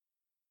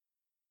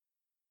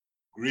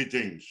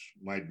Greetings,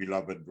 my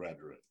beloved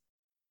brethren.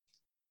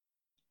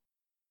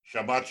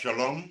 Shabbat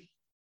Shalom,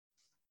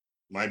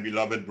 my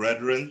beloved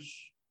brethren.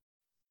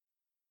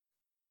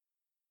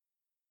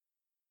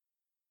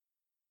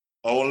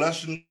 Our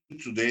lesson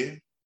today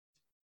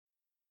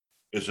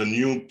is a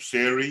new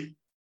series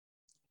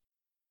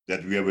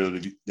that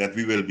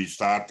we will be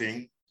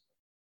starting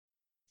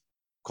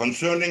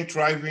concerning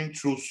thriving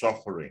through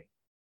suffering.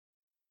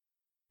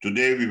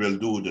 Today we will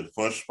do the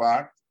first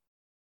part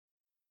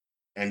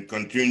and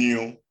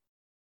continue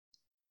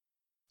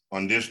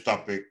on this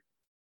topic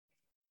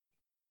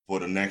for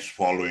the next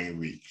following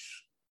weeks.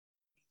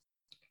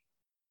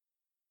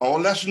 Our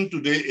lesson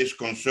today is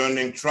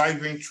concerning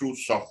thriving through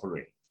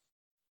suffering.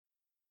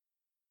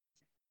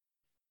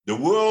 The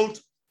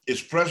world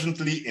is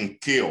presently in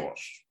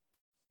chaos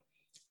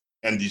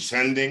and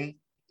descending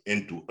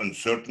into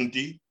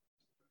uncertainty,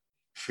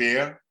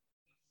 fear,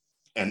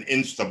 and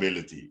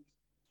instability.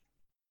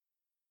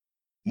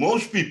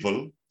 Most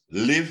people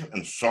live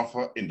and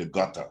suffer in the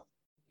gutter,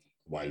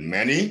 while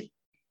many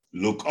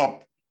look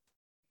up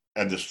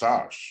at the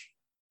stars.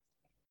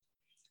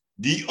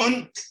 The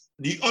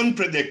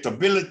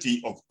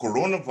unpredictability of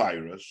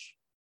coronavirus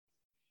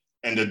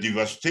and the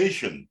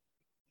devastation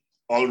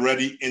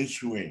already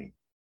ensuing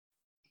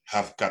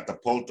have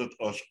catapulted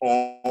us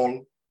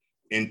all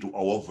into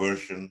our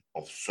version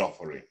of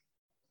suffering.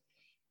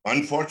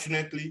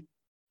 Unfortunately,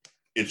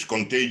 it's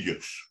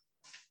contagious.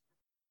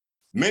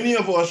 Many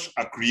of us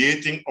are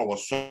creating our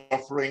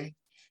suffering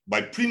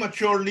by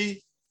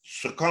prematurely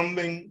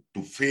succumbing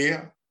to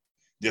fear,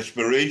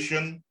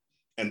 desperation,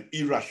 and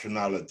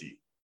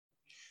irrationality.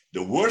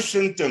 The worst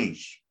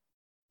symptoms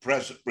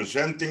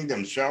presenting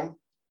themselves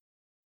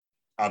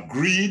are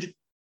greed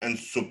and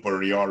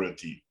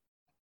superiority.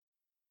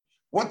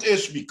 What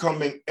is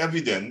becoming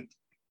evident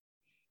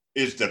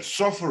is that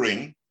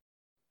suffering,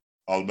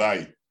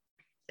 albeit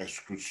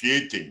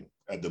excruciating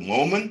at the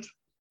moment,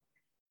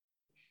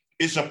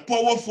 is a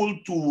powerful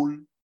tool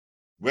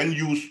when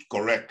used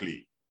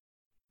correctly.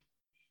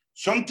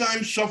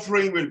 Sometimes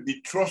suffering will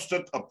be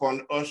thrusted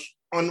upon us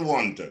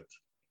unwanted,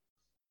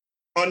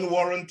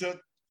 unwarranted,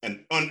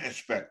 and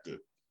unexpected.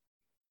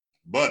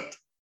 But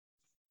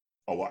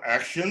our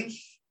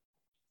actions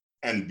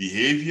and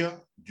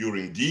behavior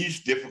during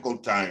these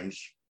difficult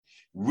times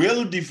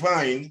will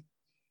define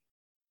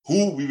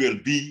who we will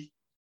be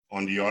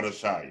on the other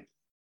side.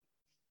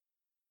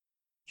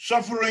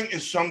 Suffering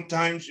is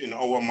sometimes in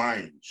our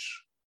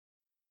minds.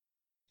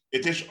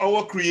 It is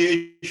our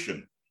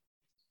creation,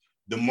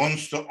 the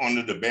monster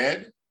under the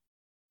bed,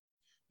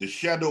 the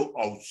shadow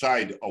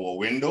outside our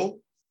window.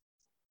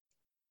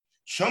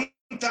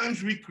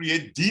 Sometimes we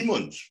create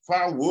demons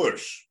far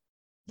worse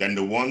than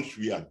the ones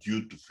we are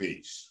due to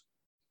face.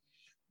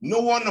 No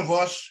one of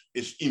us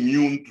is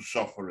immune to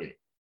suffering,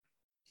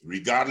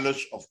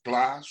 regardless of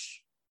class,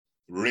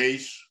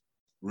 race,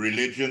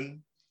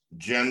 religion,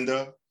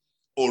 gender,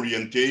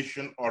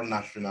 orientation, or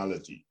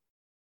nationality.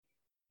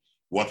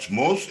 What's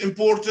most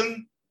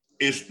important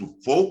is to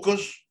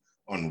focus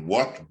on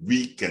what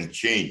we can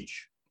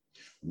change,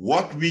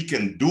 what we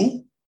can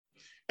do,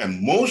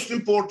 and most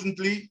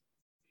importantly,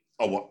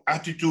 our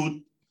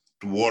attitude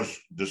towards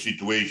the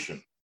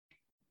situation.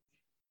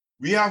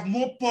 We have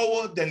more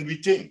power than we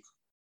think.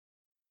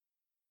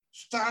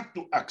 Start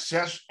to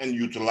access and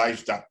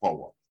utilize that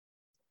power,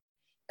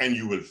 and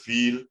you will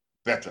feel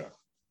better.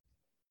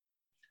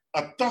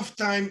 A tough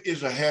time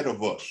is ahead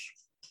of us,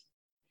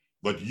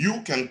 but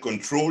you can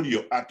control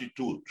your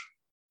attitude,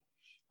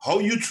 how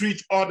you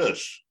treat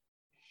others,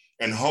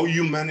 and how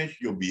you manage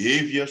your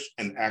behaviors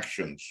and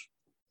actions.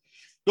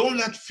 Don't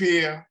let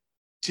fear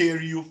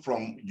tear you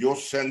from your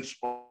sense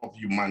of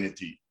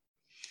humanity.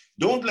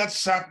 Don't let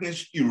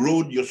sadness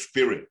erode your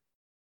spirit.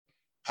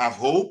 Have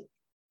hope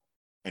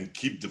and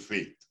keep the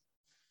faith.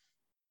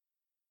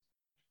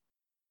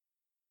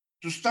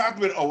 To start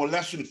with our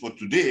lesson for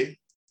today,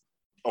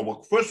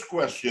 our first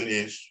question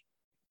is,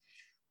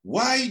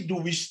 why do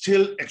we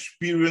still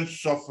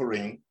experience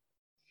suffering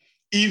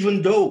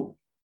even though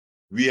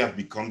we have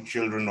become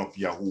children of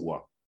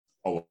Yahuwah,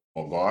 our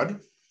God?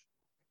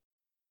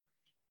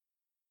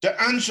 The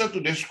answer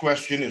to this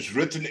question is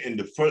written in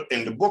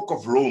the book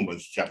of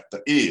Romans, chapter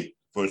 8,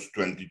 verse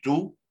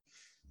 22,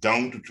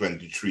 down to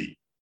 23.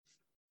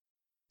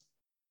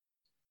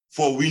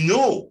 For we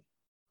know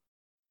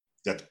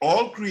that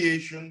all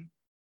creation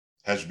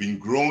has been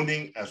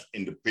groaning as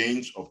in the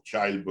pains of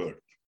childbirth,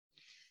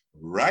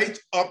 right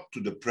up to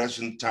the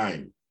present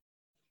time.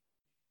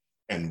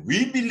 And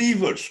we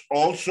believers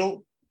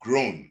also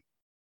groan,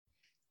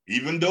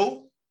 even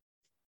though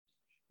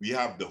we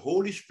have the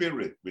Holy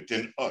Spirit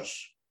within us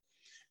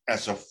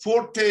as a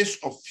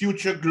foretaste of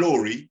future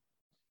glory,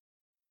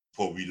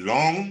 for we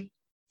long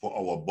for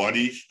our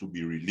bodies to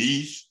be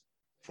released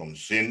from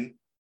sin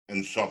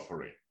and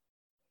suffering.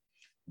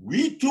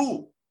 We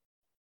too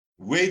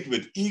wait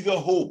with eager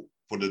hope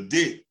for the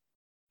day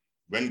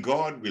when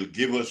God will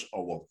give us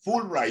our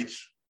full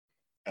rights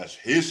as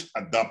his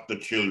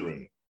adopted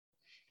children,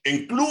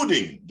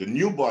 including the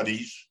new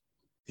bodies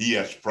he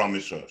has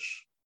promised us.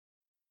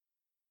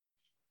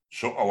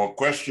 So our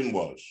question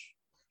was,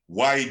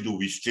 why do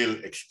we still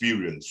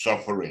experience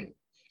suffering,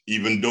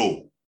 even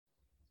though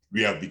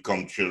we have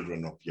become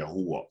children of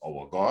Yahuwah,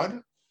 our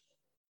God?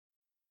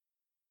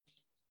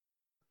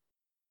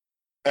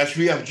 As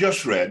we have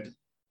just read,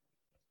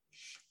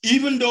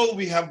 even though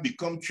we have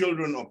become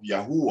children of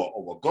Yahuwah,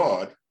 our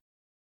God,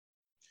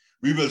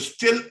 we will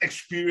still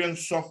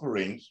experience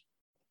sufferings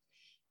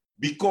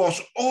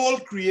because all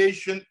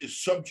creation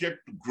is subject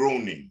to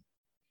groaning,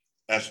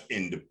 as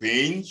in the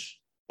pains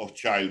of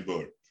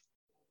childbirth.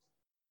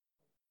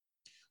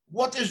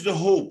 What is the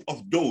hope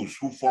of those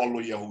who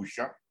follow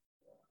Yahusha?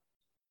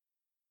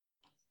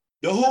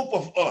 The hope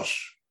of us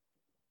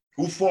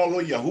who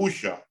follow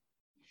Yahusha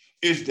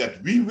is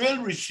that we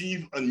will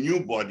receive a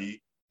new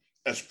body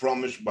as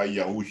promised by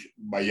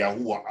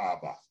Yahuwah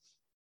Abba.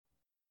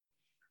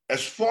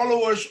 As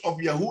followers of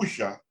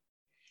Yahusha,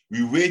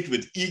 we wait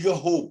with eager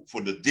hope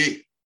for the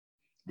day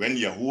when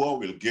Yahuwah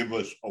will give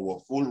us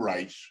our full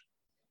rights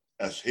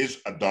as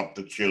his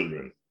adopted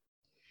children.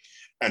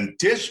 And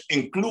this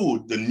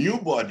includes the new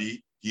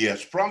body he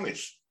has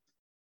promised.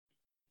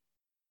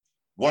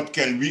 What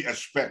can we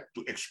expect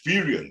to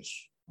experience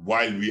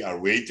while we are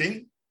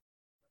waiting?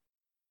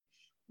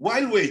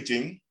 While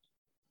waiting,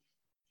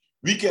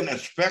 we can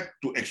expect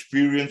to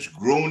experience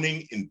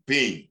groaning in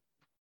pain.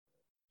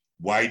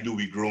 Why do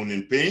we groan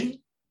in pain?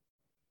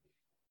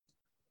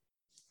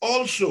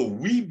 Also,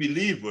 we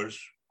believers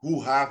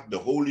who have the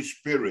Holy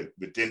Spirit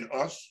within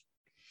us,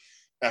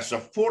 as a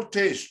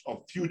foretaste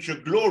of future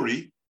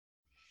glory,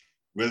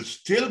 will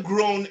still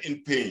groan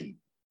in pain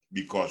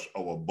because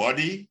our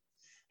body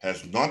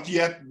has not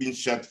yet been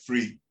set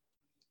free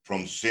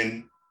from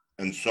sin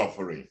and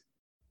suffering.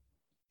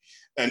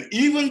 And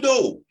even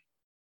though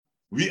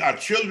we are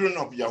children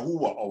of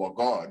Yahuwah, our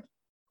God,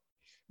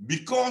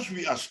 because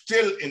we are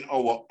still in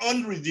our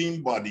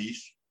unredeemed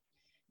bodies,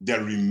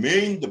 there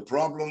remain the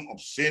problem of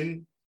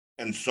sin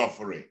and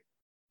suffering.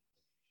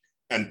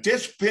 And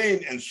this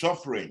pain and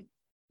suffering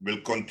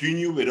will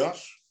continue with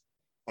us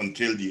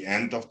until the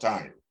end of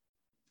time.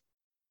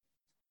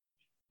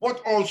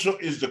 What also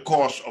is the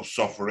cause of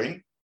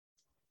suffering?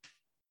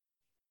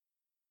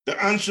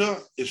 The answer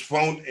is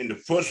found in the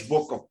first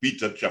book of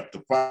Peter, chapter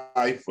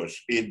 5,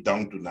 verse 8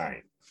 down to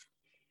 9,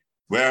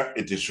 where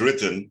it is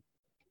written,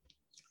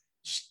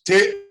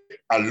 "Stay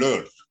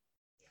alert,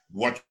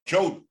 watch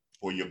out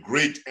for your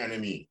great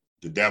enemy,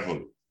 the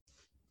devil.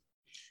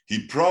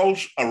 He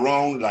prowls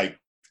around like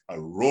a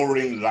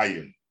roaring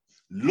lion,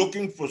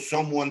 looking for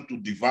someone to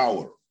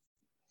devour.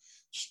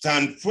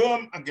 Stand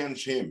firm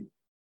against him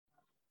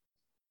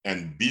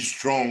and be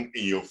strong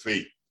in your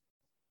faith.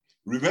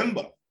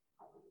 Remember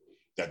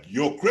that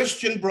your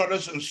Christian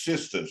brothers and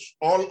sisters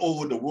all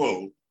over the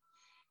world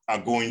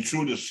are going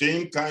through the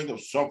same kind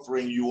of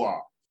suffering you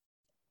are.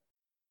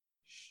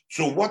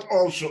 So what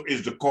also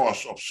is the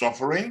cause of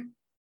suffering?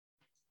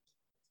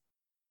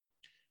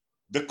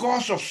 The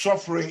cause of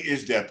suffering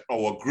is that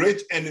our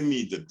great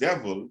enemy, the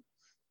devil,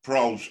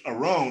 prowls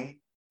around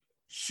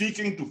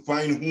seeking to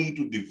find whom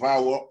to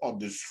devour or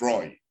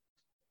destroy.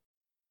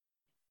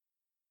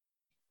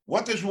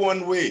 What is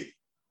one way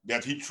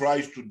that he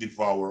tries to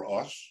devour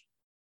us?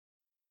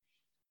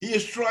 He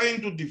is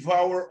trying to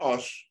devour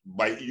us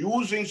by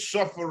using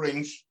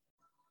sufferings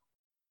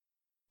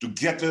to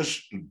get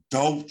us to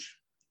doubt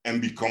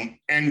and become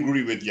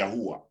angry with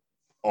Yahuwah,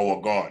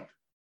 our God.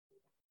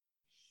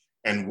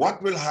 And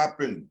what will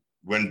happen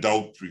when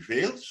doubt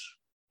prevails?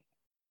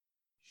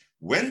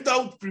 When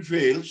doubt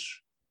prevails,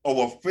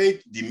 our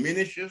faith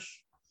diminishes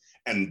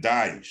and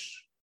dies,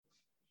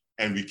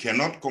 and we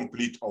cannot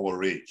complete our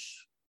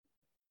race.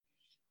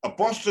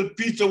 Apostle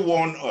Peter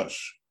warned us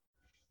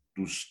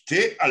to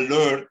stay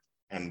alert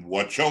and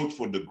watch out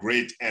for the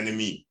great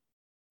enemy.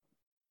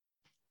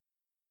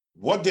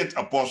 What did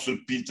Apostle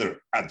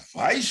Peter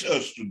advise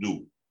us to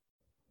do?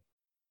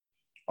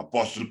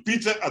 Apostle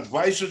Peter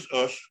advises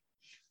us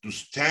to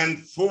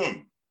stand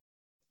firm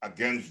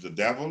against the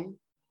devil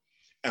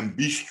and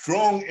be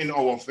strong in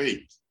our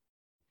faith.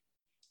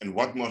 And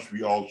what must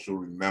we also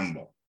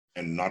remember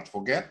and not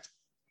forget?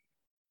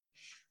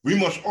 We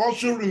must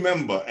also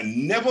remember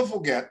and never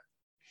forget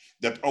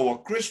that our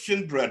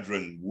Christian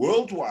brethren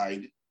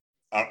worldwide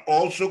are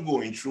also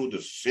going through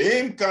the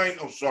same kind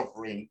of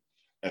suffering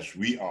as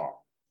we are.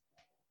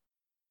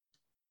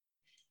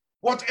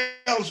 What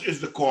else is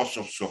the cause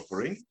of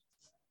suffering?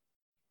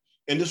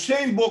 In the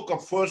same book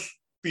of 1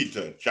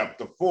 Peter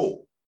chapter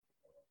 4,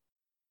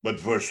 but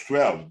verse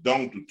 12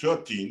 down to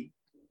 13,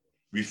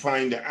 we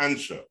find the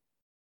answer.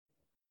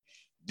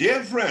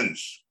 Dear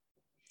friends,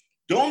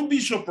 don't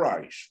be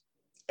surprised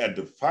at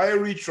the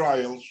fiery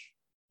trials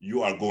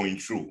you are going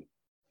through,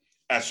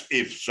 as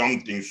if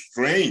something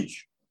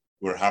strange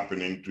were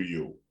happening to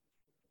you.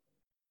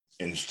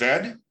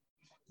 Instead,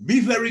 be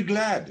very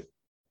glad,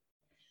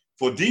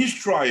 for these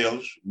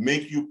trials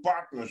make you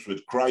partners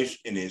with Christ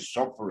in his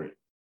suffering,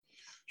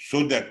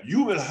 so that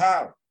you will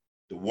have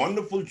the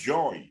wonderful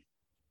joy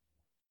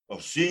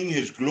of seeing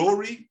his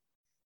glory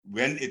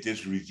when it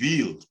is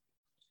revealed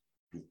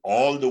to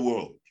all the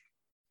world.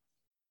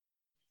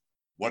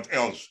 What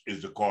else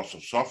is the cause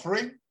of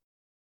suffering?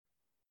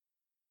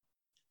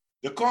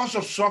 The cause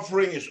of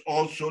suffering is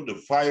also the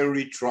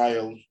fiery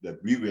trials that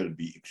we will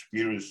be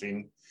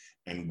experiencing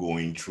and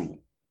going through.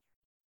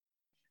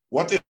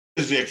 What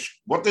is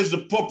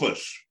the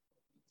purpose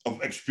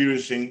of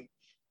experiencing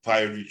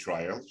fiery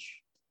trials?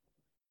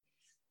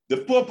 The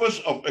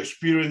purpose of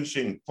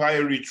experiencing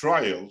fiery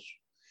trials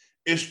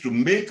is to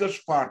make us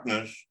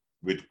partners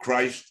with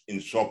Christ in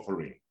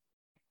suffering.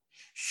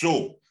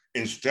 So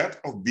instead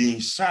of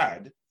being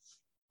sad,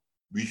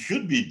 we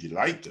should be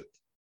delighted.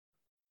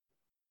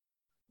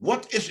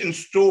 What is in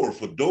store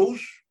for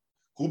those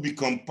who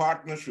become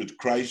partners with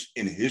Christ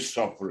in his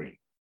suffering?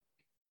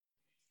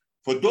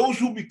 For those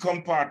who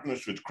become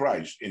partners with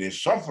Christ in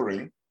his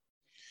suffering,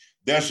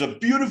 there's a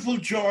beautiful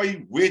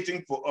joy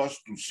waiting for us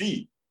to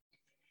see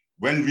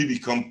when we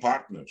become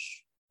partners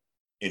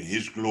in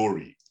his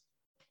glory.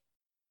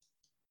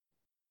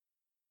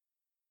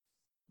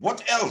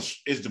 What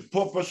else is the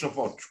purpose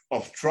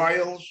of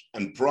trials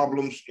and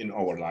problems in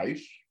our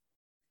lives?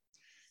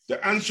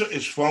 The answer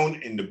is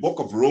found in the book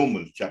of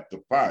Romans, chapter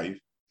 5,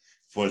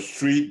 verse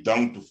 3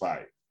 down to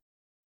 5.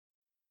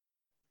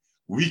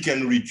 We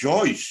can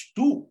rejoice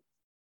too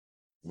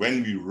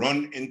when we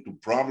run into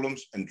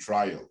problems and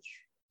trials,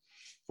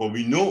 for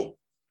we know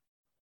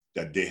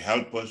that they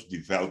help us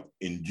develop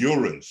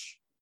endurance.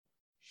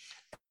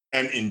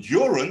 And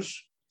endurance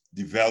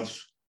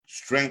develops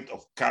strength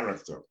of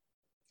character,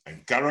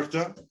 and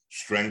character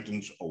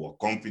strengthens our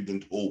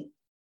confident hope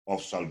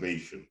of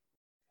salvation.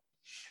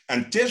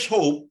 And this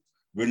hope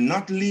will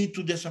not lead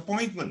to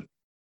disappointment,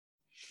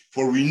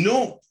 for we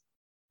know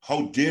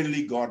how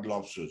dearly God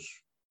loves us,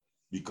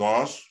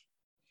 because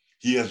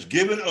he has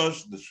given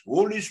us the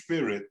Holy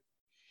Spirit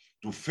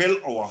to fill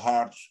our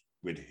hearts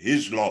with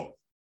his love.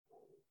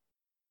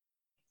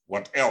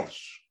 What else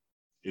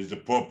is the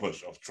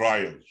purpose of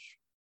trials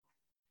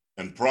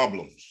and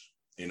problems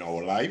in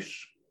our lives?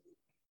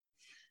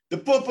 The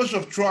purpose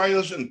of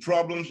trials and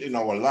problems in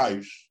our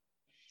lives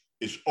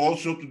is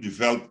also to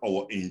develop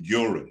our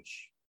endurance.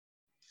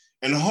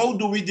 And how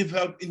do we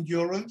develop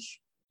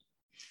endurance?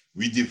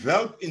 We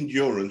develop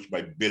endurance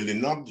by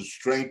building up the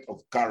strength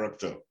of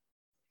character.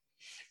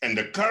 And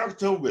the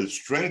character will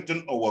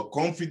strengthen our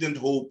confident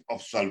hope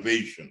of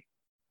salvation.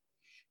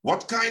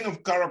 What kind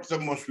of character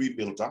must we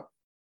build up?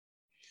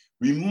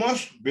 We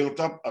must build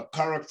up a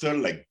character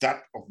like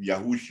that of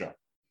Yahusha,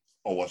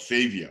 our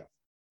Savior.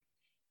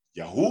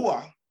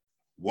 Yahuwah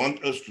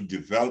wants us to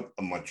develop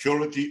a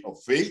maturity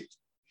of faith,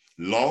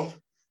 love,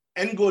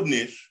 and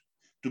goodness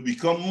to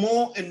become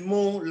more and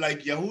more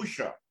like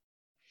Yahusha.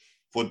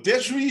 For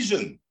this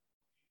reason,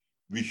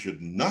 we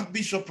should not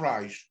be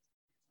surprised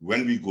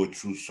when we go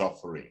through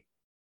suffering.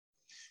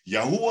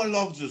 Yahuwah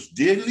loves us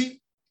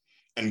dearly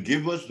and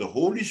gives us the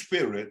Holy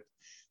Spirit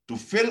to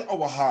fill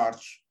our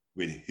hearts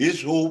with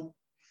his hope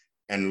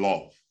and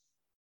love.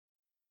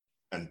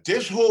 And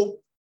this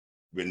hope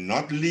will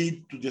not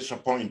lead to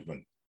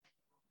disappointment.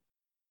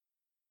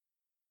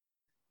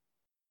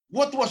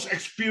 What was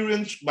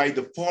experienced by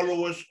the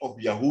followers of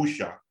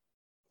Yahusha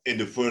in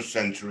the first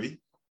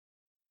century?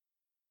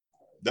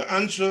 The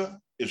answer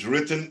is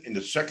written in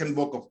the second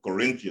book of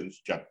Corinthians,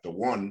 chapter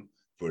 1,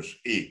 verse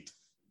 8.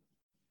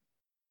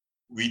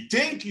 We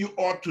think you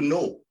ought to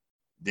know,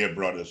 dear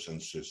brothers and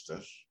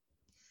sisters,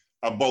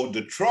 about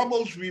the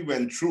troubles we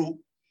went through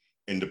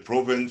in the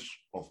province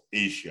of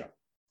Asia.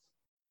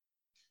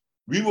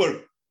 We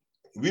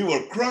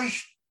were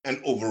crushed and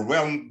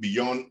overwhelmed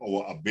beyond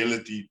our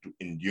ability to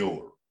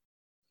endure.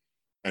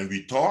 And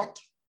we thought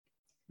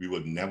we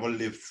would never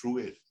live through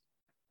it.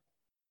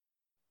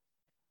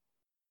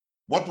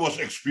 What was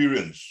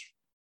experienced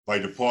by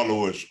the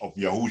followers of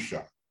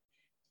Yahusha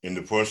in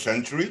the first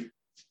century?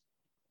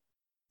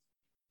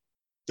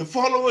 The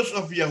followers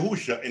of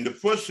Yahusha in the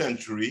first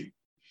century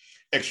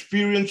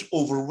experienced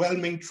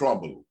overwhelming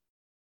trouble.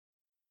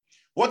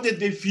 What did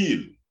they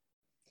feel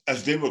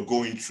as they were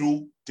going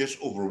through this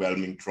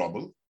overwhelming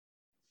trouble?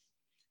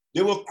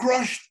 They were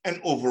crushed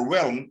and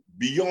overwhelmed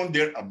beyond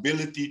their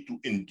ability to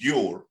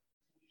endure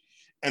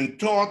and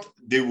thought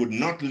they would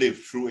not live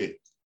through it.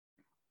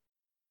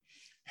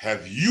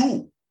 Have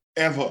you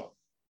ever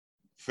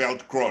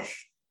felt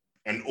crushed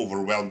and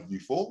overwhelmed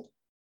before?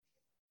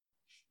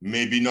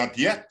 Maybe not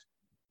yet,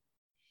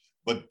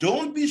 but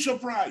don't be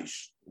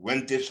surprised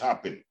when this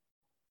happens.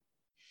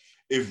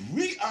 If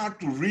we are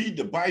to read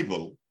the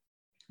Bible,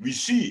 we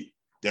see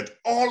that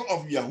all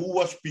of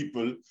Yahuwah's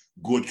people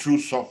go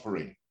through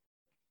suffering.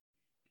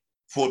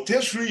 For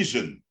this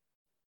reason,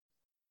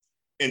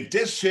 in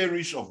this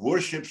series of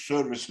worship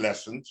service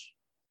lessons,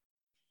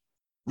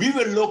 we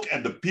will look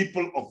at the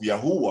people of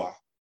Yahuwah.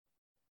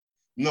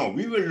 No,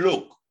 we will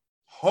look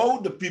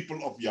how the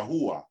people of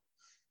Yahuwah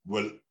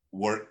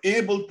were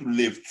able to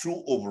live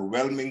through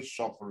overwhelming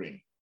suffering.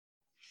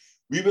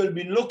 We will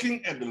be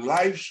looking at the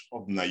lives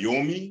of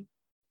Naomi,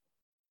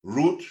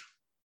 Ruth,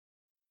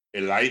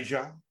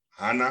 Elijah,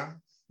 Hannah,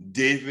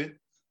 David,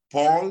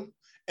 Paul,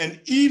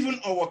 and even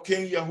our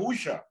King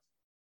Yahusha.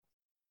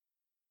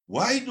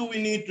 Why do we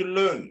need to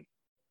learn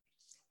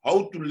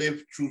how to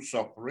live through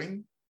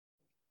suffering.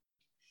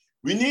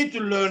 We need to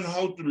learn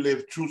how to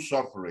live through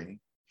suffering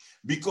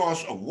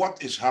because of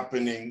what is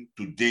happening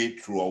today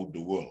throughout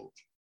the world.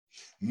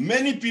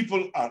 Many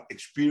people are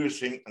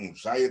experiencing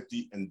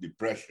anxiety and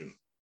depression.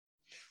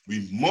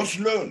 We must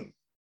learn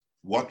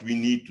what we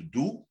need to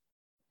do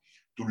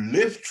to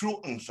live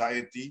through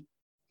anxiety,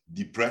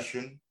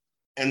 depression,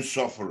 and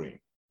suffering.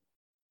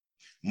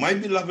 My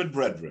beloved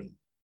brethren,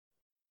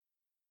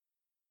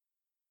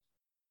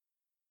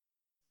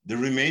 the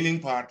remaining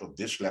part of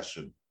this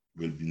lesson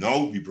will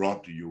now be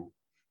brought to you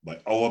by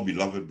our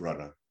beloved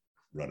brother,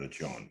 Brother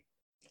John.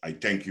 I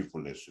thank you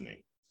for listening.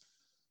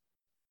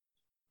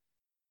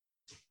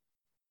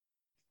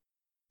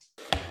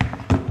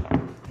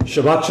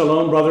 Shabbat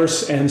Shalom,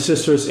 brothers and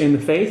sisters in the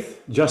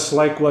faith. Just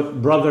like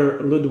what Brother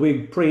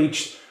Ludwig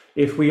preached,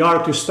 if we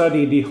are to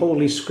study the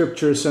Holy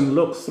Scriptures and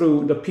look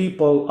through the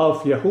people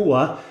of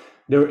Yahuwah,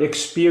 their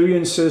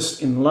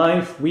experiences in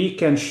life, we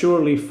can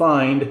surely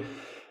find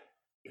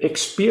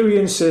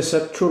experiences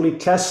that truly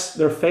test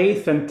their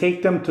faith and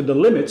take them to the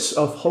limits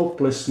of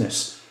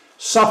hopelessness.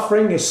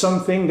 Suffering is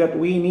something that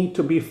we need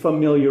to be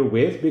familiar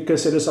with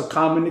because it is a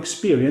common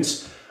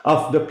experience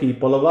of the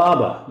people of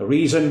Abba. The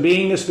reason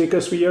being is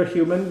because we are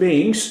human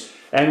beings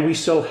and we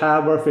still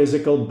have our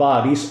physical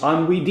bodies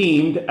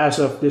unredeemed as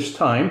of this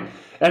time.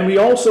 And we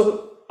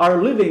also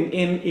are living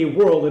in a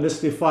world that is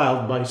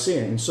defiled by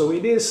sin. So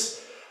it is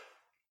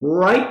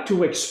right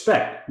to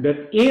expect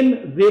that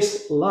in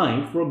this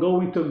life, we're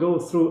going to go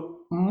through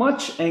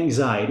much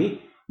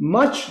anxiety,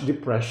 much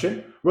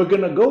depression. We're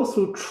going to go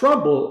through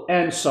trouble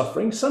and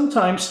suffering,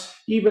 sometimes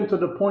even to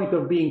the point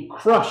of being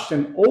crushed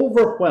and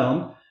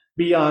overwhelmed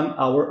beyond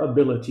our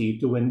ability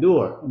to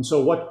endure. And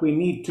so what we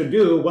need to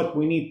do, what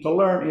we need to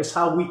learn is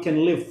how we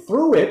can live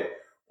through it,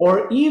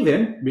 or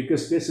even,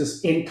 because this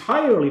is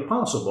entirely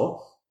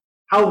possible,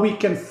 how we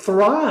can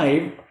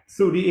thrive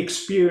through the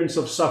experience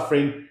of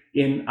suffering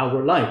in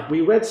our life.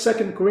 We read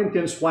 2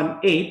 Corinthians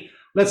 1:8.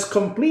 Let's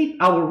complete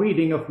our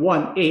reading of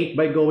 1:8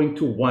 by going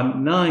to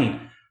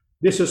 1:9.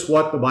 This is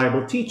what the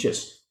Bible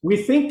teaches. We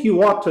think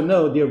you ought to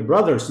know, dear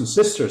brothers and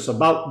sisters,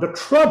 about the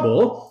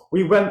trouble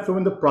we went through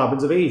in the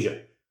province of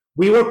Asia.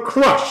 We were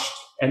crushed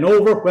and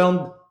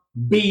overwhelmed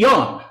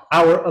beyond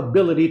our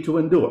ability to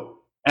endure,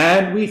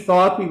 and we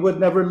thought we would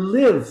never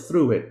live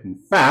through it. In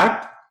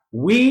fact,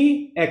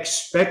 we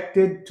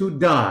expected to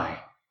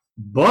die.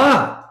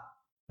 But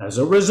as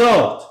a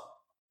result,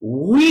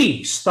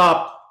 we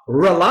stopped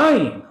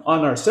relying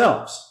on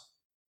ourselves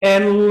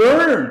and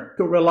learned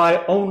to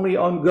rely only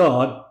on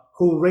God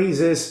who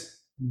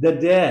raises the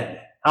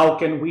dead. How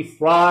can we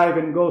thrive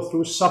and go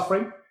through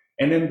suffering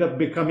and end up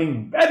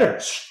becoming better,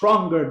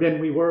 stronger than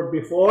we were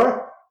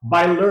before?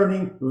 By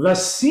learning the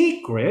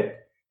secret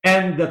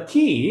and the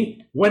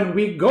key when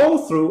we go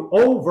through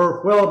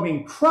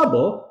overwhelming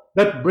trouble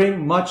that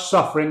bring much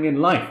suffering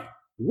in life.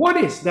 What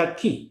is that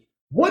key?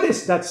 What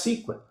is that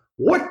secret?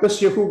 What does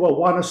Yahuwah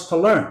want us to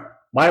learn?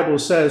 Bible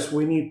says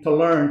we need to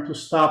learn to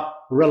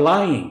stop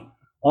relying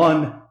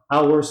on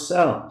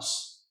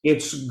ourselves.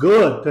 It's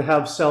good to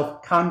have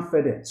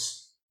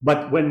self-confidence,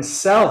 but when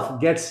self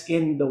gets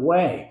in the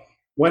way,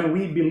 when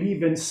we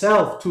believe in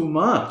self too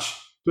much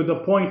to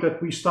the point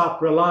that we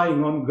stop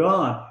relying on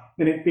God,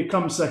 then it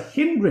becomes a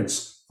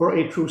hindrance for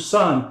a true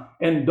son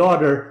and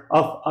daughter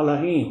of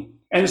Elohim.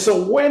 And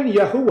so when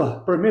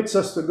Yahuwah permits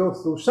us to go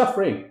through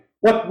suffering,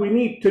 what we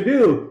need to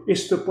do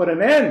is to put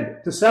an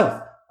end to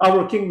self.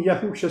 Our King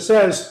Yahusha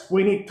says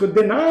we need to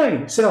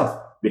deny self,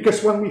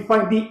 because when we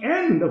find the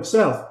end of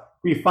self,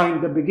 we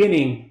find the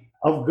beginning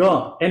of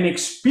God and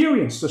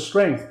experience the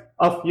strength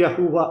of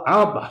Yahuwah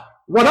Abba.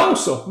 What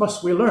also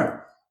must we learn?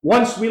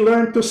 Once we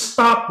learn to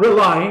stop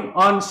relying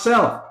on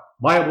self,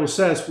 Bible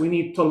says we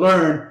need to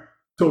learn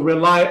to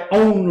rely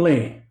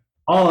only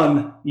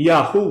on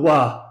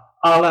Yahuwah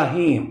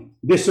Elohim.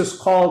 This is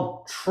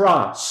called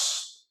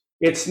trust.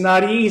 It's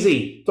not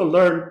easy to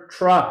learn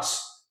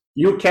trust.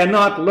 You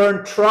cannot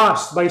learn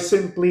trust by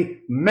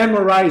simply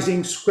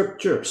memorizing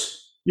scriptures.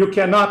 You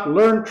cannot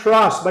learn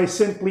trust by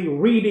simply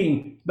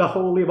reading the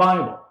Holy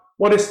Bible.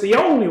 What is the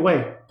only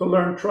way to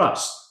learn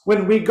trust?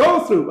 When we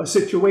go through a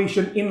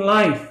situation in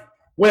life,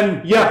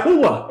 when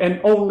Yahuwah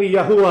and only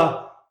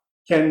Yahuwah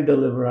can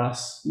deliver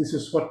us. This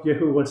is what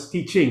Yahuwah is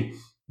teaching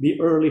the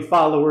early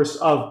followers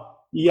of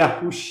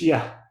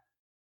Yahushua.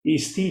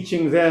 He's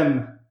teaching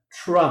them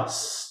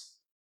trust.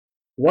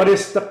 What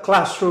is the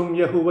classroom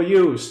Yahuwah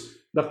used?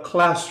 The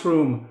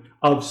classroom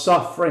of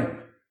suffering.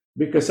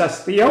 Because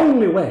that's the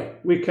only way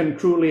we can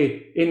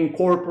truly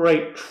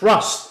incorporate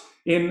trust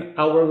in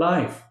our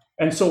life.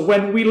 And so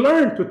when we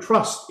learn to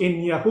trust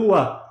in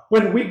Yahuwah,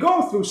 when we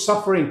go through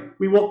suffering,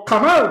 we will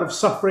come out of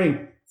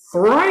suffering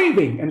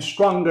thriving and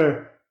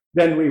stronger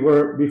than we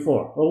were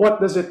before. Well,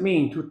 what does it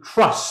mean to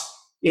trust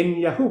in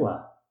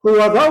Yahuwah? Who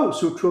are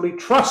those who truly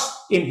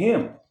trust in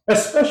Him,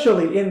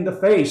 especially in the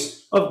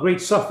face of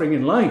great suffering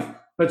in life?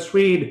 Let's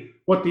read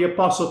what the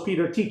Apostle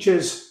Peter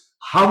teaches.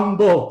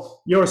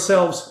 Humble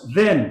yourselves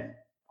then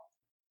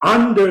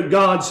under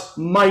God's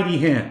mighty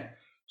hand,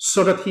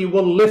 so that He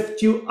will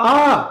lift you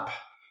up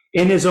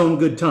in his own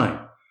good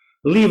time.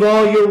 Leave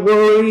all your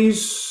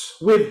worries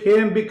with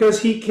him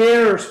because he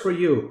cares for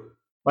you.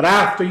 But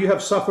after you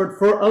have suffered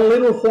for a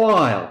little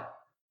while,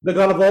 the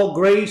God of all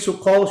grace, who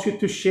calls you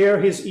to share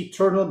his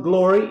eternal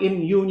glory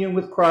in union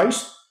with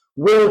Christ,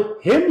 will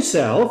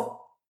himself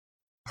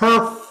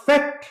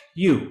perfect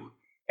you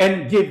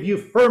and give you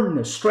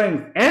firmness,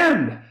 strength,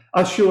 and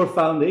a sure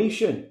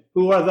foundation.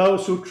 Who are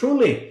those who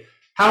truly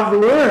have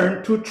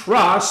learned to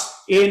trust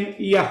in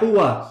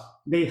Yahuwah?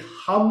 They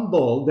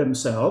humble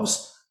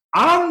themselves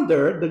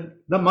under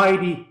the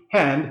mighty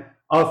hand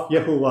of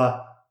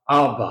Yahuwah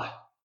Abba.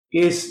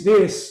 Is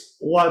this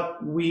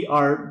what we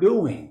are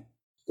doing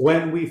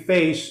when we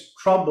face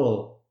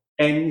trouble,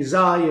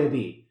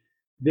 anxiety,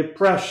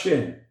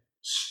 depression,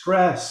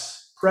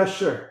 stress,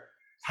 pressure?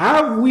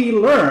 Have we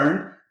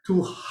learned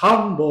to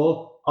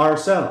humble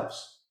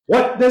ourselves?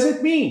 What does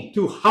it mean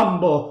to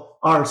humble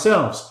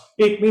ourselves?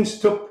 It means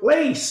to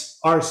place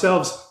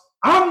ourselves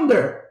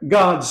under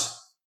God's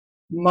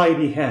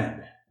mighty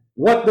hand.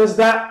 What does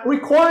that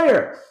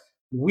require?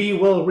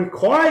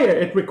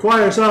 It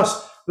requires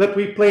us that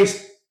we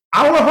place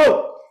our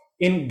hope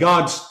in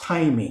God's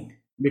timing.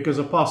 Because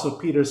Apostle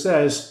Peter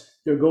says,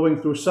 you're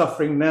going through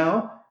suffering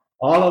now.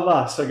 All of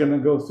us are going to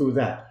go through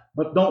that.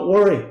 But don't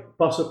worry,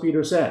 Apostle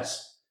Peter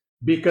says,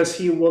 because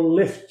he will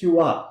lift you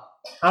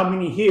up. How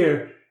many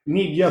here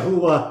need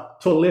Yahuwah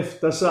to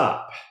lift us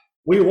up?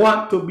 We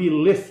want to be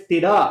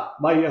lifted up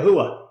by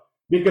Yahuwah.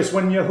 Because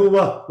when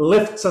Yahuwah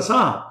lifts us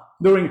up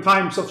during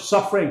times of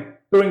suffering,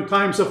 during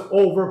times of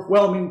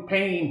overwhelming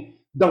pain,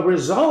 the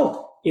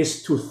result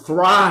is to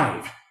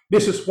thrive.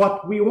 This is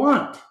what we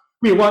want.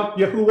 We want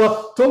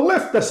Yahuwah to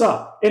lift us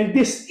up. And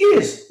this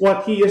is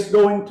what he is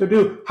going to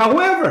do.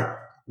 However,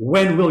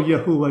 when will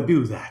Yahuwah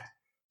do that?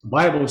 The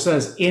Bible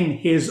says in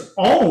his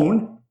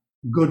own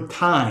good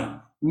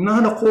time,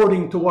 not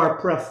according to our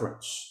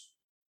preference,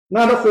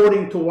 not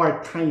according to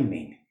our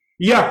timing.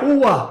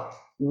 Yahuwah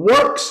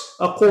works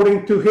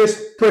according to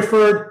his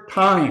preferred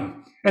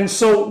time. And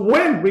so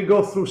when we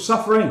go through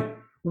suffering,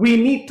 we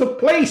need to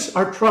place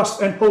our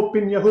trust and hope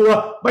in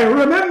Yahuwah by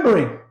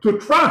remembering to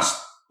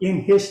trust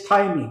in his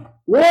timing.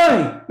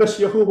 Why does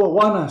Yahuwah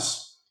want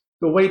us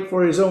to wait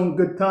for his own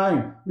good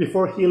time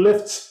before he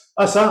lifts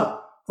us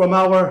up from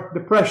our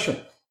depression,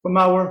 from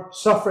our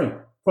suffering,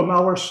 from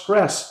our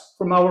stress,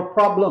 from our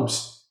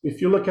problems?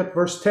 If you look at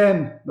verse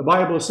 10, the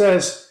Bible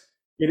says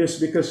it is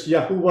because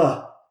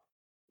Yahuwah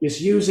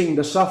is using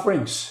the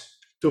sufferings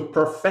to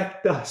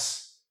perfect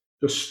us,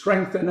 to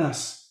strengthen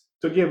us,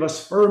 to give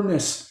us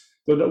firmness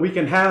so that we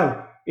can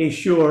have a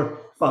sure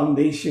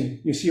foundation.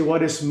 You see,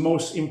 what is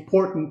most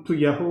important to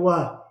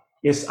Yahuwah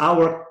is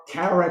our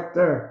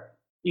character.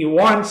 He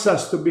wants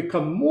us to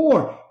become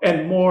more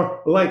and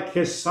more like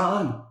his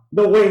son.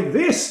 The way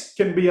this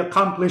can be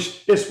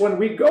accomplished is when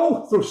we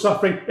go through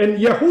suffering, and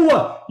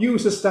Yahuwah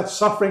uses that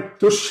suffering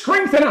to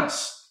strengthen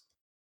us,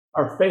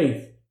 our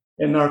faith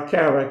and our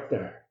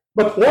character.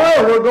 But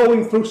while we're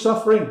going through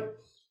suffering,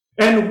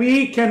 and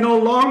we can no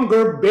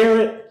longer bear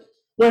it,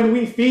 when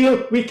we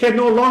feel we can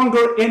no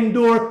longer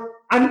endure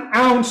an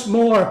ounce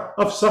more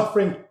of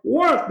suffering,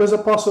 what does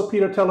Apostle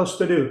Peter tell us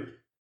to do?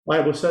 The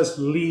Bible says,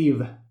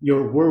 leave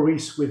your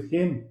worries with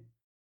him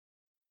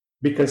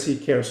because he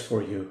cares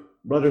for you.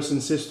 Brothers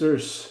and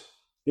sisters,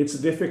 it's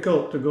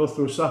difficult to go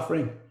through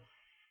suffering.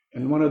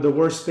 And one of the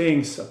worst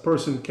things a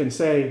person can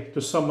say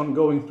to someone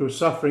going through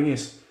suffering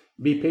is,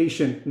 be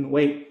patient and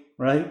wait,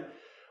 right?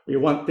 We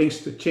want things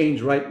to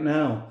change right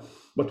now,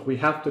 but we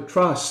have to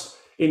trust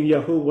in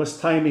Yahuwah's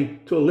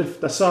timing to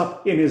lift us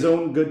up in his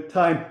own good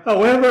time.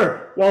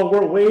 However, while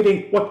we're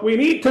waiting, what we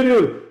need to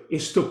do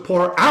is to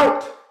pour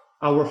out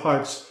our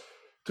hearts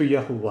to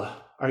Yahuwah.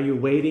 Are you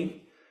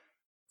waiting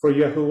for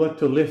Yahuwah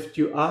to lift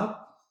you up?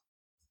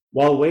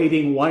 While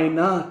waiting, why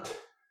not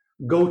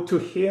go to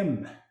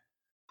him,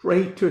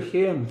 pray to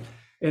him,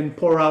 and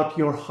pour out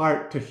your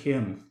heart to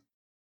him?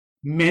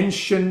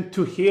 Mention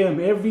to him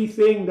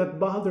everything that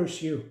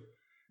bothers you.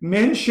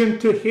 Mention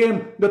to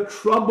him the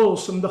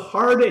troubles and the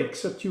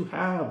heartaches that you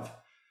have.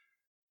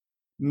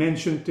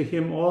 Mention to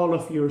him all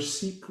of your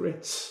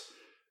secrets,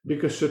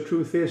 because the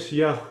truth is,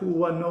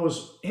 Yahuwah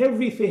knows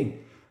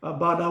everything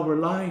about our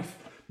life.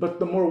 But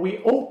the more we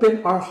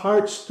open our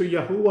hearts to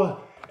Yahuwah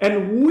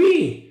and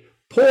we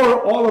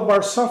pour all of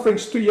our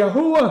sufferings to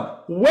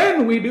Yahuwah,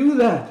 when we do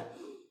that,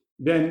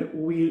 then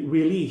we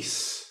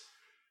release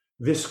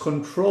this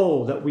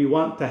control that we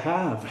want to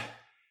have,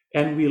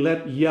 and we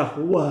let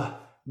Yahuwah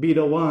be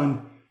the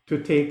one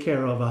to take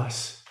care of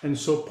us. And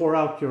so pour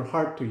out your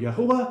heart to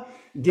Yahuwah,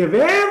 give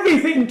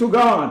everything to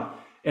God,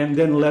 and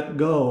then let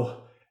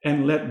go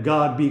and let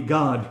God be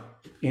God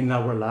in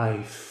our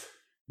life.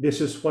 This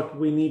is what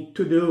we need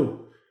to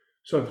do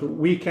so that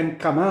we can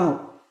come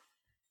out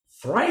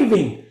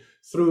thriving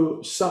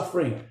through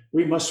suffering.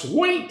 We must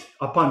wait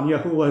upon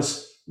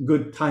Yahuwah's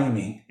good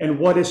timing. And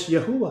what is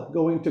Yahuwah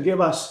going to give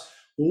us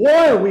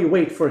while we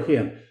wait for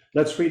him?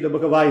 Let's read the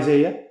book of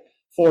Isaiah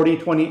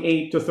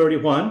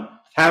 40:28-31.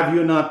 Have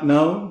you not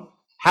known?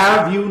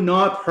 Have you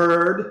not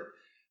heard?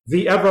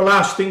 The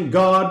everlasting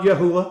God,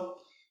 Yahuwah,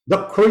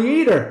 the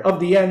creator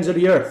of the ends of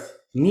the earth,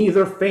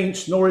 neither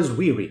faints nor is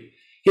weary.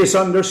 His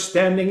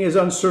understanding is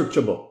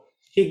unsearchable.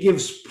 He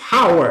gives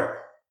power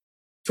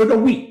to the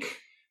weak,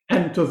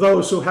 and to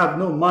those who have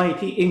no might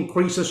he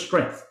increases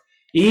strength.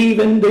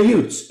 Even the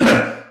youths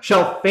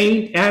shall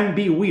faint and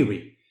be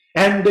weary,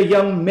 and the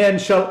young men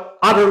shall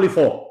utterly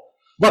fall.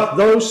 But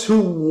those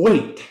who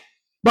wait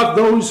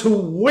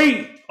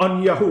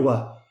on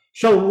Yahuwah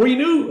shall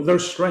renew their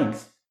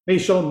strength. They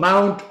shall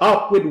mount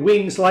up with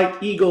wings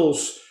like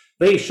eagles.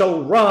 They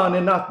shall run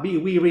and not be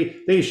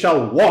weary. They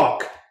shall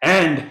walk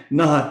and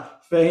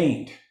not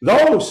faint.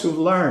 Those who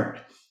learned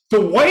to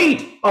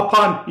wait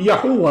upon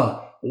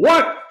Yahuwah,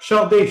 what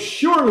shall they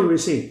surely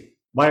receive?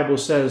 Bible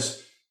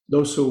says,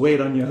 those who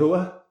wait on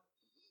Yahuwah,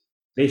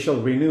 they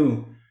shall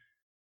renew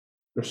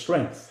their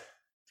strength.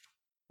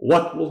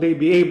 What will they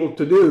be able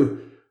to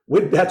do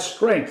with that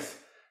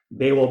strength?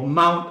 They will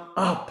mount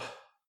up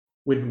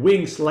with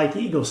wings like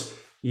eagles.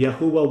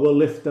 Yahuwah will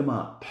lift them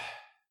up,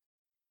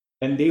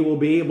 and they will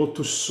be able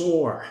to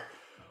soar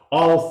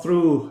all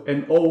through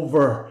and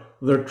over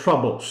their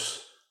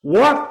troubles.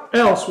 What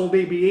else will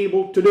they be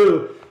able to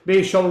do?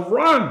 They shall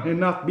run and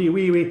not be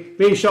weary.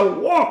 They shall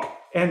walk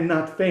and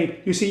not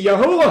faint. You see,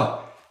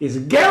 Yahuwah is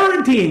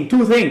guaranteeing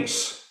two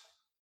things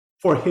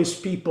for his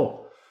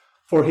people,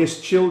 for his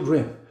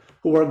children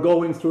who are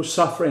going through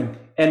suffering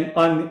and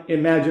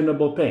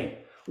unimaginable pain.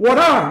 What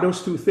are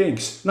those two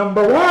things?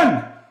 Number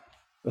one,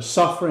 the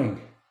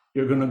suffering.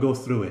 You're going to go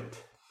through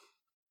it.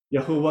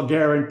 Yahuwah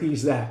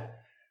guarantees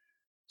that.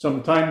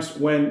 Sometimes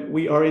when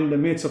we are in the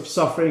midst of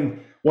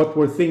suffering, what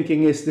we're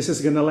thinking is this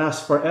is going to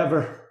last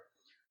forever.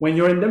 When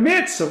you're in the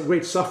midst of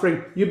great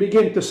suffering, you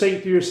begin to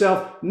say to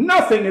yourself,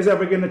 nothing is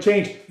ever going to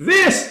change.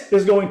 This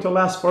is going to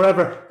last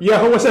forever.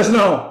 Yahuwah says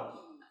no.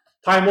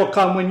 Time will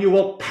come when you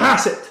will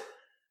pass it.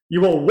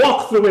 You will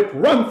walk through it,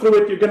 run through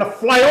it. You're going to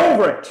fly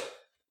over it.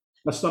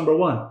 That's number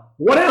one.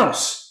 What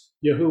else?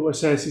 Yahuwah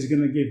says he's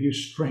going to give you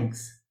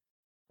strength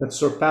that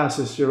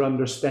surpasses your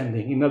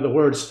understanding. In other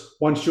words,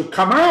 once you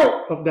come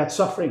out of that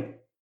suffering,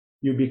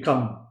 you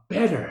become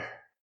better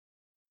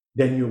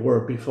than you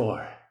were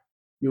before.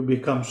 You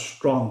become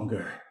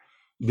stronger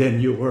than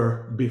you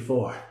were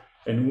before.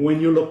 And when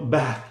you look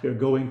back, you're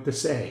going to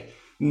say,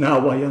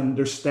 now I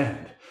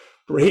understand.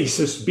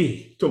 Praises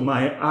be to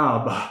my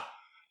Abba.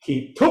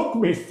 He took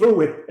me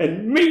through it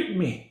and made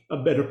me a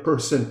better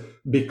person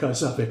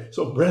because of it.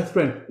 So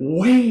brethren,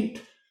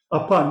 wait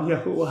upon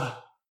Yahuwah.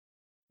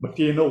 But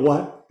you know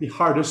what? The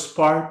hardest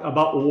part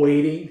about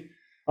waiting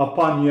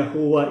upon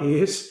Yahuwah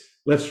is,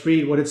 let's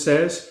read what it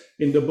says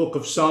in the book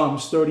of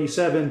Psalms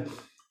 37,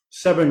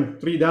 7,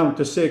 3 down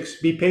to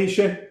 6. Be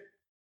patient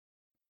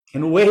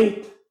and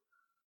wait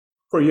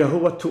for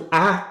Yahuwah to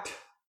act.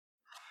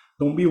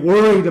 Don't be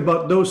worried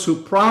about those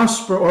who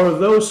prosper or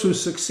those who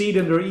succeed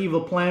in their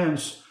evil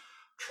plans.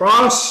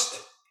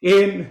 Trust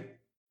in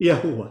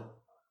Yahuwah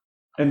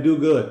and do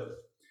good.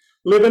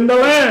 Live in the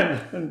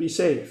land and be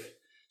safe.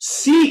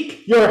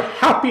 Seek your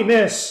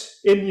happiness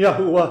in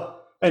Yahuwah,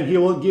 and he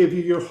will give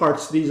you your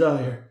heart's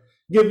desire.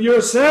 Give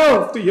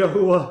yourself to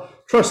Yahuwah.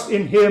 Trust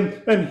in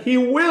him, and he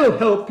will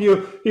help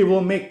you. He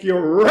will make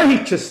your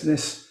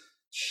righteousness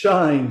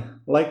shine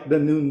like the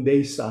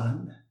noonday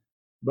sun.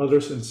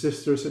 Brothers and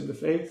sisters in the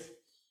faith,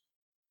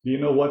 do you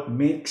know what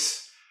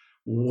makes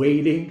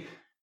waiting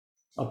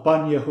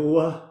upon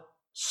Yahuwah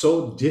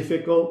so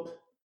difficult?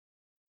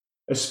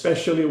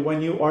 Especially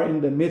when you are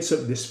in the midst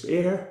of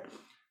despair.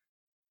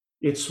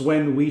 It's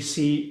when we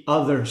see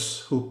others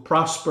who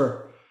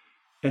prosper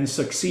and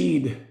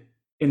succeed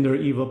in their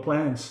evil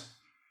plans.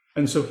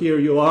 And so here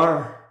you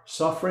are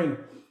suffering,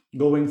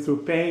 going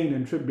through pain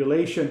and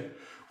tribulation.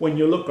 When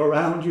you look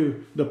around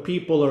you, the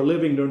people are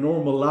living their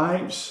normal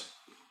lives.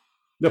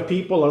 The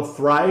people are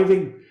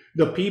thriving.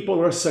 The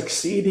people are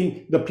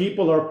succeeding. The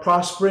people are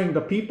prospering.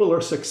 The people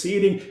are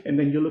succeeding. And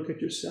then you look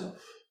at yourself.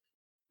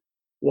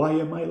 Why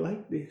am I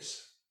like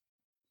this?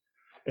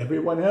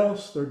 Everyone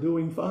else, they're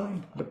doing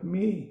fine. But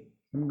me,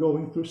 I'm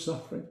going through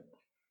suffering.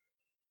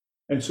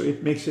 And so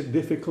it makes it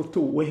difficult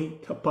to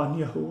wait upon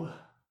Yahuwah.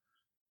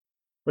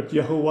 But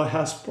Yahuwah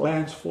has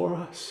plans for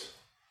us.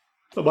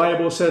 The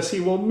Bible says he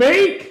will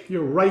make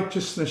your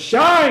righteousness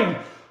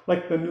shine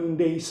like the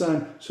noonday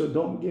sun. So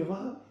don't give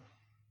up.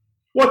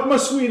 What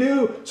must we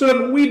do so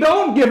that we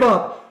don't give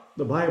up?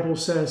 The Bible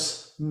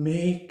says,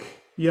 make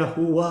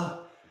Yahuwah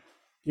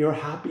your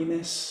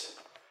happiness.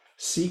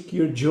 Seek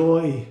your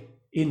joy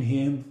in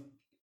him.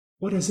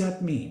 What does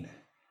that mean?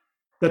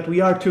 That we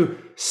are to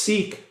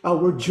seek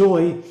our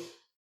joy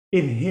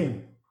in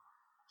him.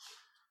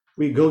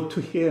 We go to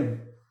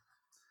him.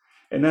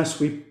 And as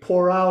we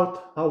pour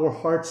out our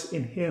hearts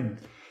in him,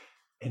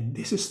 and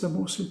this is the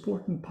most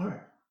important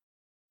part,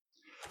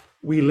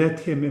 we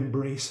let him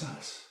embrace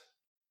us.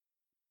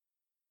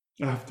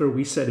 After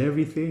we said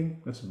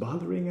everything that's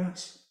bothering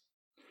us,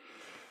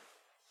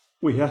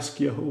 we ask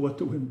Yahuwah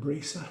to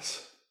embrace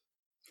us.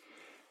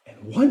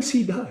 And once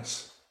he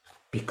does,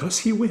 because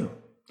he will,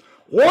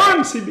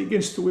 once he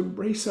begins to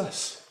embrace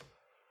us,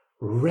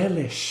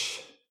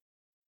 relish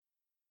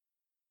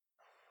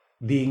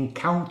the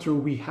encounter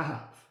we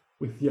have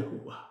with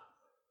Yahuwah.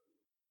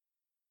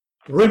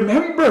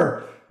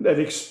 Remember that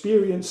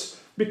experience,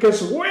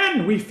 because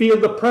when we feel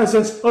the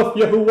presence of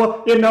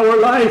Yahuwah in our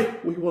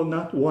life, we will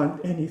not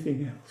want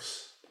anything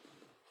else.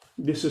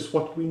 This is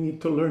what we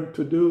need to learn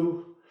to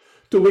do,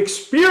 to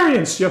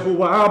experience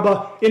Yahuwah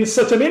Abba in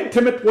such an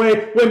intimate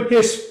way. When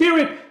His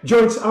Spirit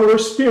joins our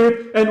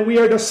spirit and we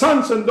are the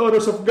sons and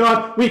daughters of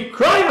God, we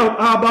cry out,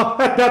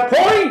 Abba. At that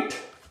point,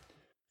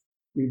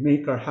 we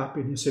make our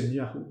happiness in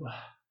Yahuwah.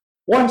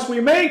 Once we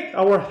make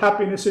our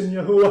happiness in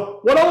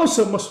Yahuwah, what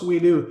also must we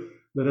do?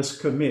 Let us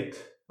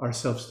commit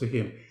ourselves to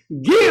Him.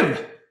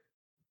 Give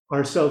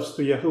ourselves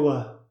to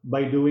Yahuwah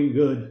by doing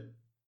good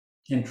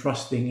and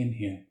trusting in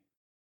Him.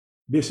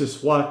 This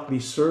is what the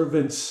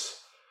servants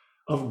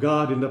of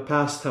God in the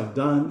past have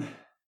done.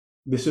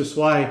 This is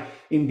why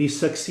in the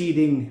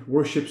succeeding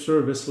worship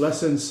service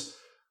lessons,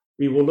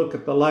 we will look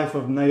at the life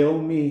of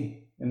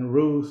Naomi and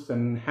Ruth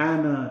and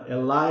Hannah,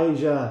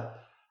 Elijah,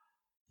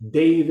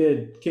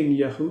 David, King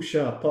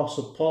Yahusha,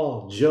 Apostle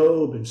Paul,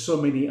 Job, and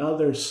so many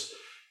others.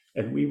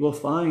 And we will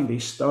find they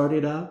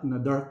started out in a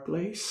dark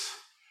place.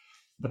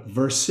 But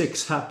verse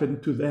 6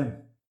 happened to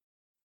them.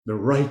 The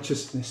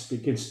righteousness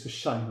begins to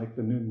shine like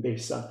the noonday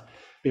sun.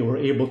 They were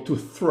able to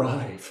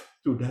thrive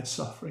through that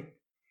suffering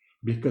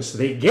because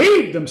they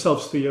gave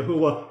themselves to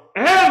Yahuwah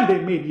and they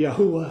made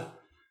Yahuwah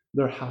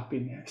their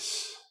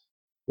happiness.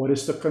 What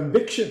is the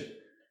conviction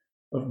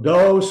of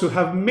those who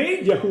have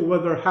made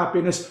Yahuwah their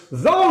happiness,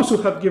 those who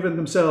have given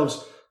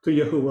themselves to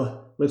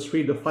Yahuwah? Let's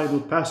read the final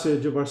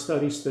passage of our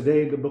studies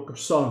today in the book of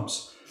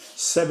Psalms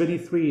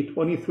 73,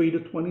 23 to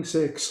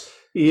 26.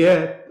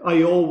 Yet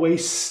I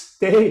always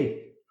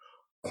stay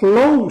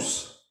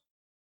close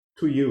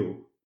to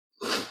you,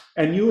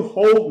 and you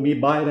hold me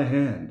by the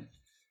hand.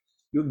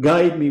 You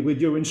guide me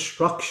with your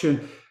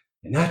instruction,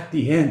 and at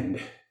the end,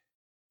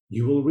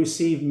 you will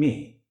receive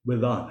me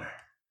with honor.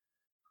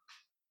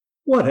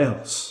 What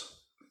else?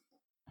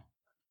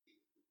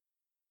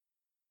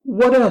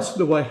 What else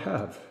do I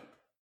have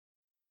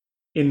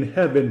in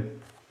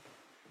heaven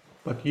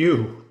but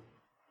you?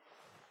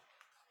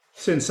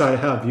 Since I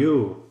have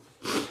you,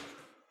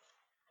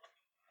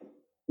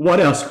 what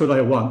else could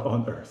I want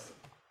on earth?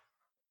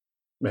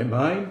 My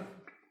mind,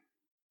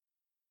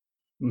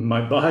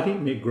 my body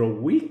may grow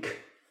weak,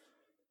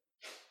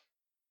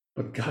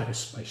 but God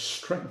is my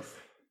strength.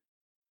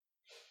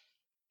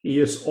 He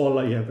is all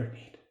I ever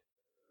need.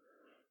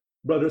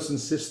 Brothers and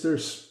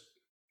sisters,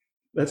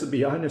 let's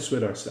be honest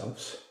with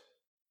ourselves.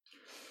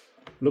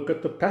 Look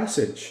at the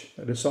passage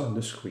that is on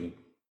the screen.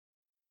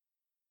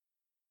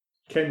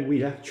 Can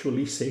we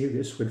actually say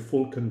this with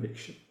full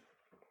conviction?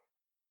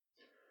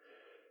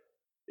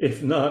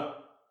 If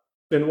not,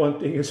 then one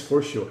thing is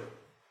for sure.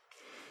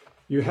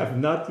 You have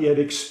not yet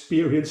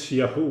experienced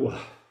Yahuwah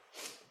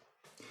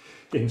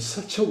in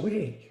such a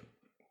way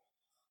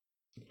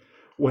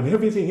when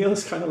everything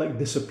else kind of like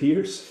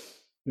disappears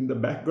in the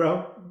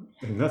background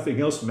and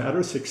nothing else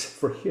matters except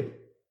for Him.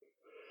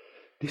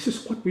 This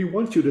is what we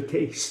want you to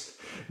taste.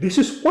 This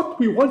is what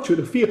we want you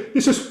to feel.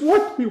 This is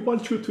what we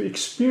want you to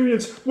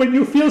experience. When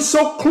you feel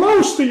so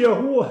close to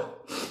Yahuwah,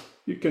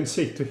 you can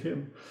say to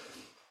Him,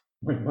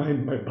 my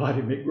mind, my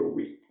body may grow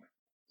weak,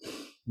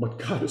 but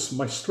God is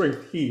my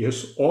strength. He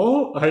is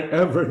all I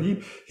ever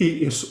need.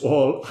 He is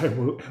all I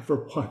will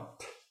ever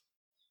want.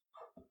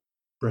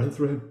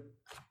 Brethren,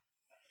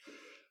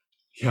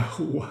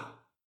 Yahuwah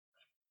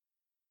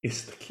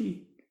is the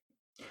key.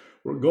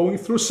 We're going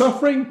through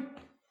suffering.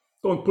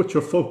 Don't put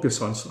your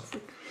focus on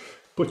suffering.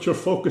 Put your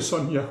focus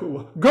on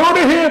Yahuwah. Go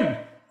to Him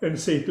and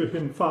say to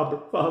Him,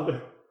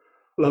 Father,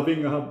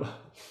 loving Abba,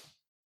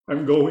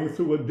 I'm going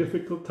through a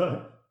difficult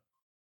time.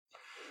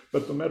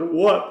 But no matter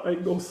what I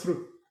go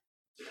through,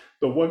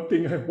 the one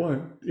thing I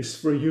want is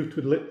for you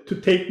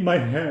to take my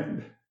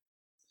hand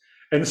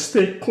and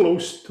stay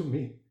close to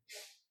me.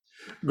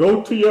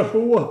 Go to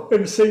Yahuwah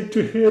and say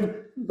to Him,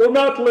 do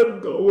not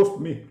let go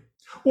of me.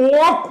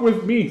 Walk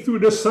with me through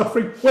the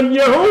suffering. When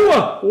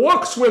Yahuwah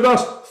walks with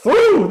us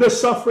through the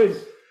suffering,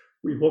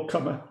 we will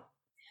come out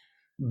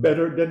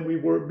better than we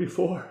were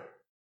before.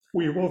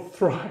 We will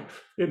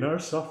thrive in our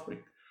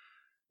suffering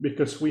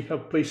because we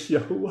have placed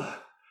Yahuwah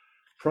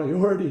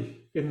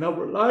priority in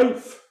our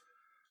life.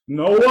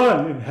 No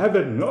one in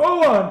heaven, no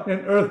one in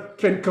earth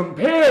can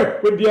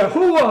compare with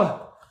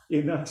Yahuwah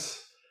in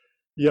us.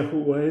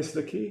 Yahuwah is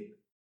the key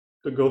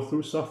to go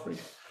through suffering.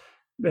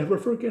 Never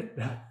forget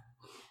that.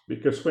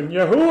 Because when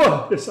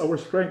Yahuwah is our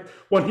strength,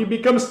 when He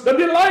becomes the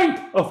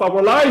delight of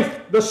our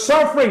life, the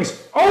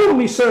sufferings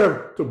only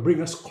serve to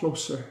bring us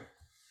closer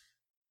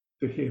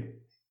to Him.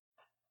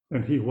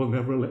 And He will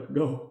never let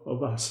go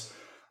of us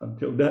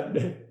until that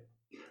day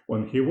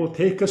when He will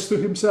take us to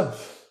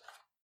Himself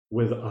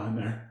with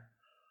honor.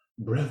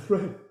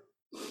 Brethren,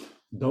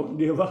 don't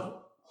give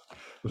up.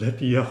 Let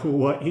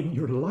Yahuwah in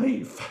your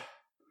life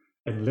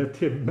and let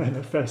Him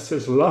manifest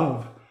His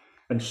love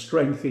and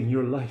strength in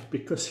your life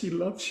because He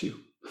loves you.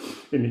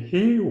 And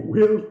He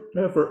will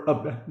never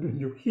abandon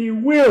you. He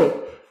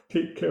will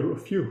take care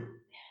of you.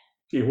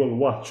 He will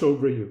watch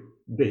over you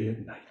day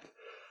and night.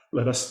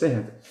 Let us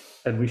stand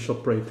and we shall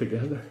pray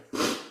together.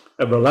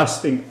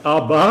 Everlasting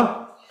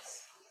Abba,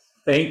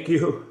 thank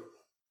you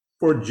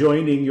for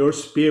joining your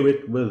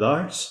spirit with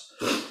ours,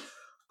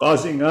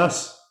 causing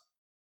us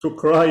to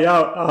cry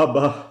out,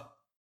 Abba,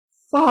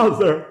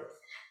 Father,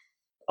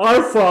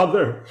 our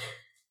Father.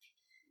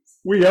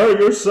 We are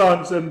your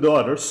sons and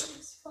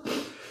daughters.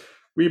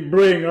 We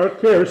bring our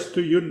cares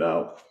to you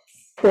now.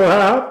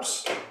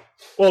 Perhaps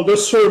while the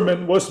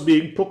sermon was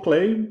being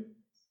proclaimed,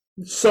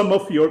 some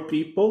of your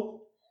people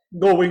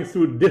going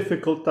through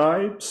difficult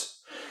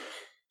times,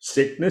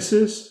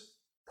 sicknesses,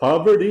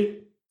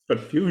 poverty,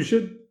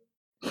 confusion.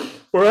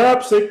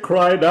 Perhaps they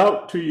cried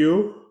out to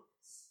you,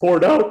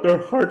 poured out their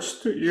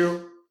hearts to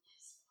you.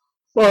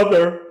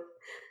 Father,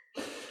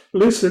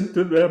 listen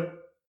to them.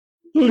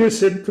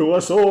 Listen to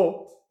us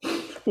all.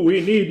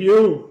 We need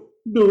you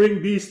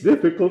during these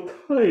difficult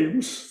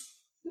times.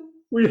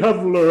 We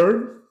have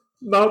learned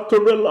not to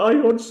rely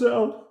on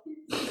self.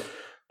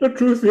 The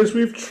truth is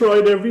we've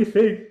tried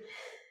everything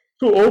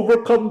to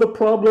overcome the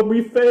problem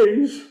we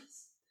face.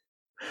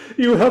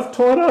 You have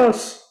taught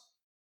us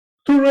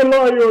to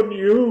rely on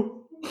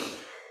you.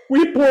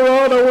 We pour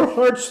out our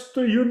hearts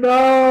to you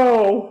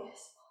now.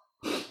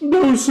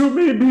 Those who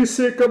may be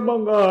sick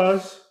among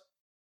us,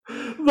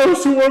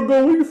 those who are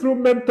going through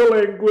mental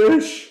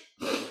anguish,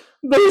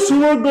 those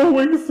who are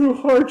going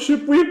through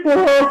hardship, we pour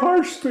our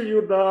hearts to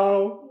you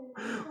now.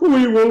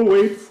 We will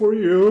wait for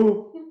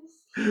you.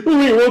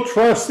 We will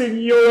trust in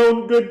your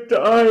own good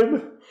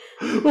time.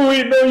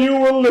 We know you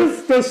will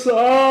lift us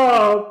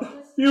up.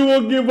 You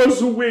will give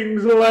us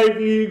wings like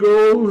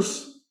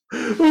eagles.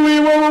 We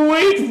will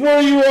wait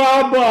for you,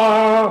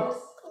 Abba.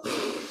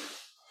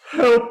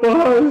 Help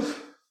us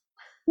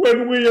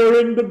when we are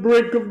in the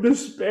brink of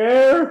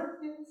despair.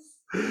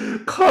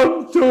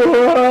 Come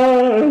to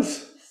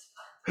us.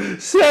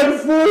 Send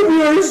forth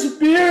your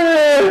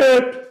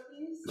spirit.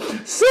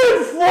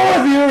 Send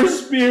forth your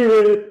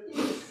spirit.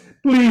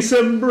 Please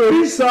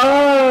embrace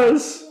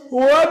us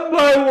one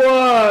by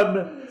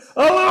one.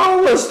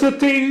 Allow us to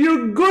taste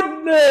your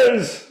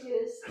goodness,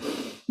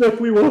 that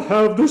we will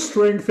have the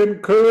strength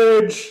and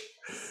courage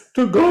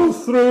to go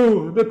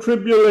through the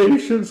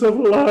tribulations of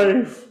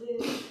life.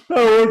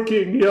 Our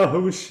King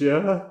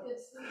Yahushua,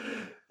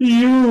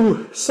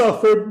 you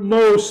suffered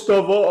most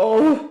of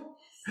all.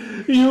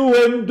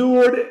 You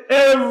endured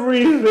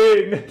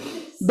everything,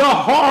 the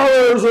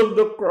horrors of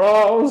the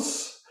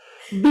cross,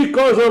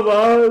 because of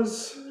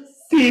us.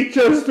 Teach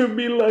us to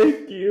be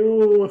like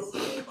you.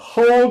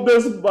 Hold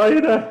us by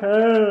the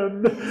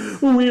hand.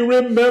 We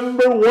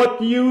remember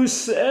what you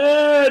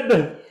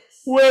said.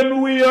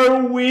 When we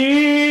are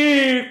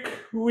weak,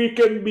 we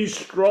can be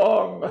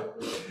strong.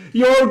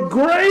 Your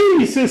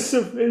grace is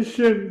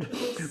sufficient.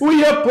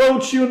 We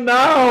approach you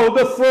now,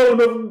 the throne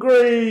of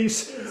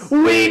grace.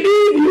 We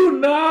need you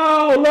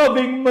now,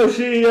 loving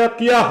Mashiach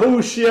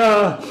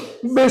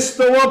Yahushua.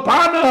 Bestow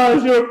upon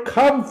us your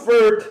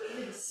comfort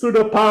through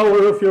the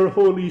power of your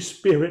Holy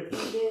Spirit.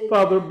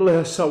 Father,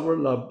 bless our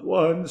loved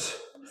ones.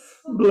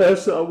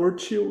 Bless our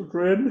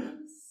children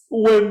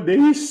when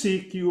they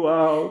seek you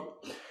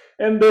out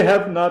and they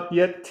have not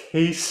yet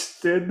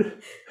tasted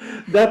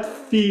that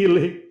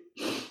feeling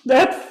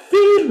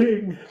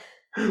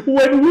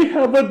when we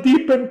have a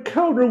deep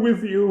encounter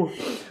with you.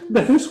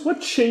 That is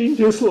what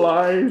changes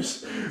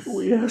lives.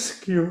 We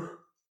ask you,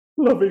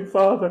 loving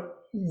Father,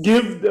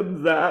 give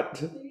them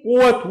that,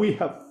 what we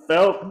have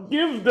felt.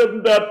 Give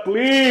them that,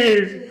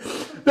 please,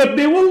 that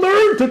they will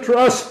learn to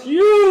trust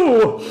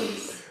you,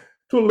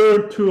 to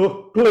learn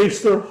to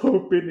place their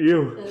hope in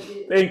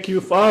you. Thank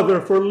you, Father,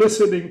 for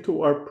listening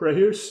to our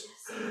prayers,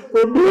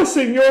 for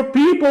blessing your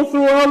people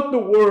throughout the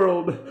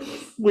world.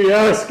 We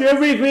ask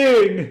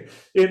everything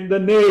in the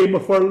name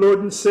of our Lord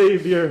and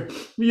Savior,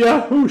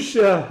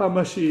 Yahushua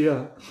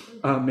HaMashiach.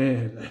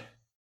 Amen.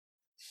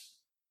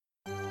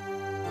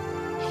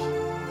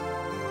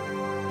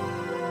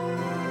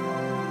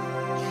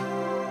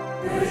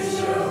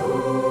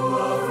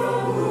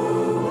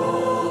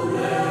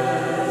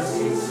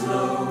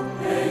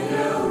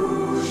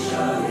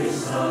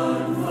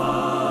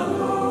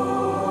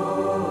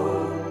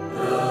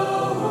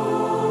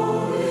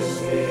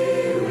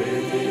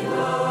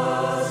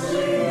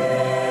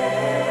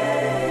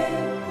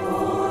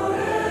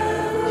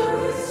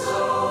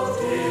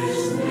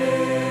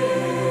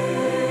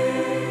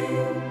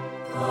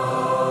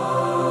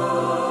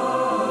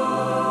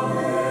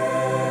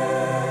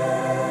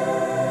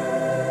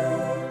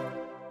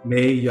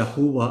 May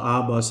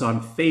Yahuwah Abba's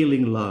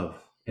unfailing love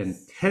and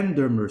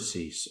tender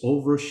mercies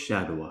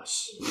overshadow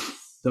us.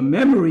 The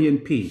memory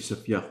and peace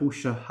of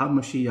Yahushua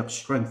HaMashiach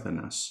strengthen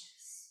us,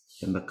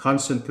 and the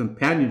constant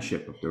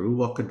companionship of the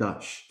Ruach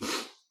Kodesh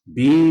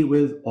be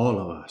with all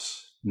of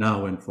us,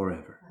 now and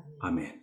forever. Amen.